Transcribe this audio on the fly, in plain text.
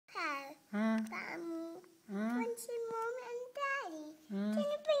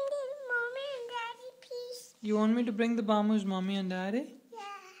You want me to bring the Bamu's mommy and daddy?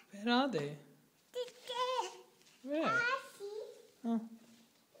 Yeah. Where are they? Where? Huh?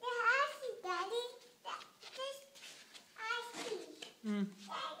 Daddy. Mm.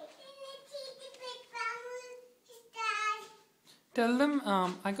 Dad. Tell them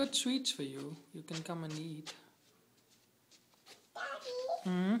I got sweets for you. You can come and eat. Daddy.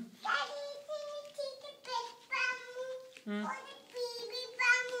 Hmm? Daddy, can you take the big Bamu? Hmm? Or the baby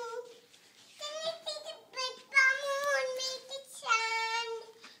Bamu? Can you take the big Bamu and make it shine?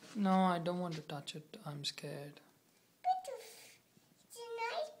 No, I don't want to touch it. I'm scared. But it's a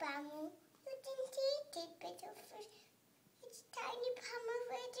nice Bamu. You can take it, but it's tiny Bamu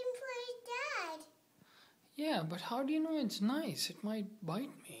waiting for his dad. Yeah, but how do you know it's nice? It might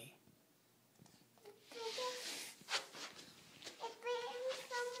bite me.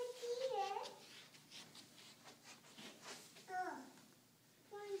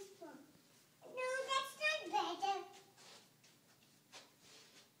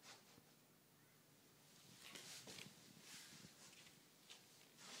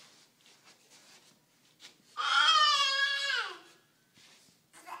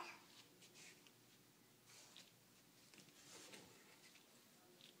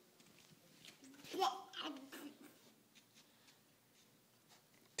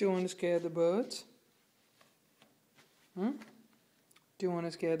 Do you want to scare the birds? Hmm? Do you want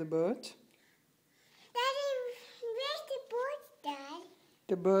to scare the birds? Daddy, where's the birds, Dad?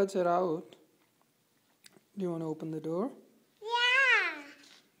 The birds are out. Do you want to open the door? Yeah.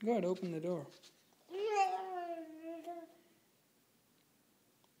 Go ahead, open the door.